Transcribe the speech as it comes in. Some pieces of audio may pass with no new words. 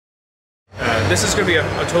this is going to be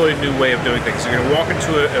a totally new way of doing things. You're going to walk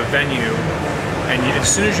into a venue, and as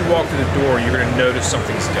soon as you walk through the door, you're going to notice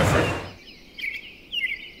something's different.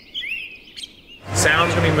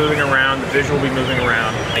 Sound's going to be moving around, the visual will be moving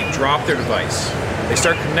around. They drop their device. They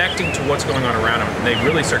start connecting to what's going on around them, and they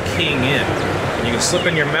really start keying in. And you can slip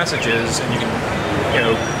in your messages, and you can, you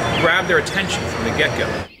know, grab their attention from the get-go.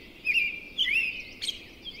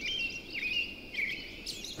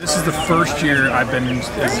 This is the first year I've been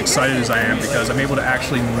as excited as I am because I'm able to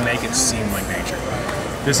actually make it seem like nature.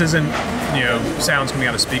 This isn't, you know, sounds coming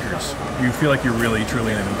out of speakers. You feel like you're really,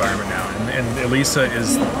 truly in an environment now. And Elisa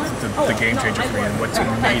is the game changer for me and what's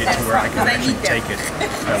made it to where I can actually take it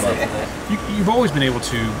to that level. You've always been able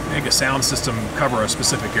to make a sound system cover a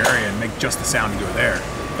specific area and make just the sound go there.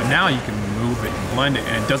 But now you can move it and blend it,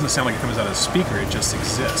 and it doesn't sound like it comes out of a speaker, it just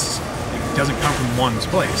exists. It doesn't come from one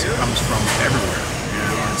place, it comes from everywhere.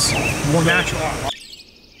 And it's more natural.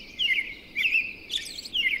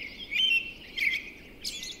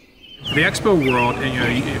 For the expo world, and, you know,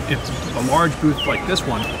 if it's a large booth like this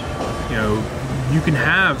one, you know, you can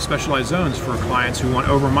have specialized zones for clients who want,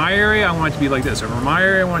 over my area, I want it to be like this. Over my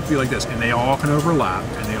area, I want it to be like this. And they all can overlap,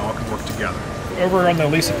 and they all can work together. Over on the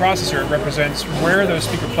Elisa processor, it represents where those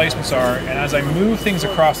speaker placements are, and as I move things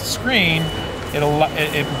across the screen,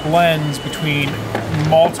 it blends between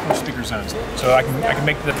multiple speaker zones. So I can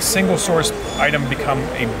make the single source item become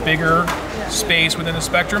a bigger space within the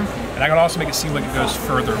spectrum, and I can also make it seem like it goes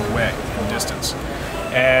further away in distance.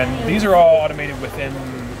 And these are all automated within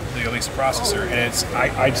the Elisa processor, and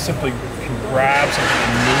I simply can grab something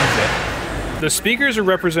and move it. The speakers are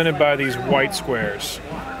represented by these white squares,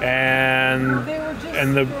 and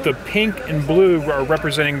the pink and blue are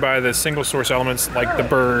representing by the single source elements like the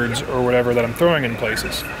birds or whatever that I'm throwing in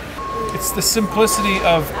places. It's the simplicity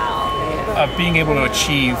of being able to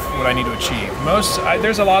achieve what I need to achieve.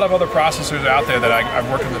 There's a lot of other processors out there that I've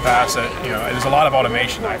worked in the past that, you know, there's a lot of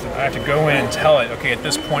automation. I have to go in and tell it, okay, at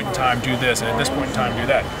this point in time do this, and at this point in time do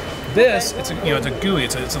that. This, it's a GUI,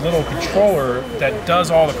 it's a little controller that does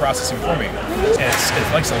all the processing for me, and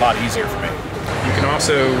it makes it a lot easier for me. You can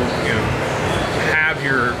also, you know, have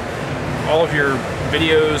all of your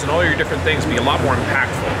videos and all your different things be a lot more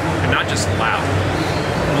impactful and not just loud.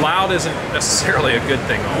 Loud isn't necessarily a good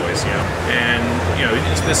thing always, you know. And, you know,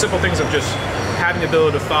 it's the simple things of just having the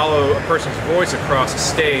ability to follow a person's voice across a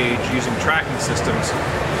stage using tracking systems,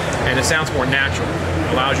 and it sounds more natural.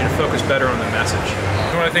 It allows you to focus better on the message.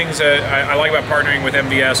 One of the things that I like about partnering with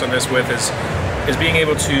MDS on this is being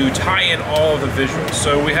able to tie in all of the visuals.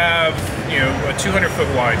 So we have, you know, a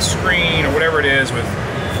 200-foot wide screen or whatever it is with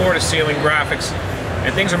floor-to-ceiling graphics,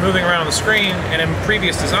 and things are moving around the screen, and in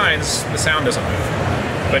previous designs, the sound doesn't move.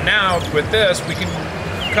 But now, with this, we can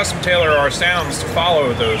custom tailor our sounds to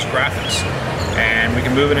follow those graphics. And we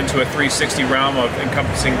can move it into a 360 realm of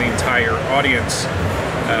encompassing the entire audience.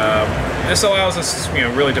 This allows us, you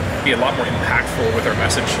know, really to be a lot more impactful with our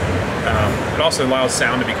message. It also allows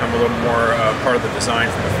sound to become a little more part of the design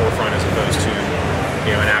from the forefront as opposed to,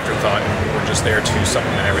 you know, an afterthought, and we're just there to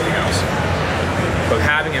supplement everything else. But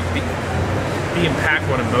having it be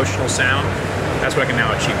impactful and emotional sound, that's what I can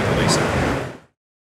now achieve with Elisa.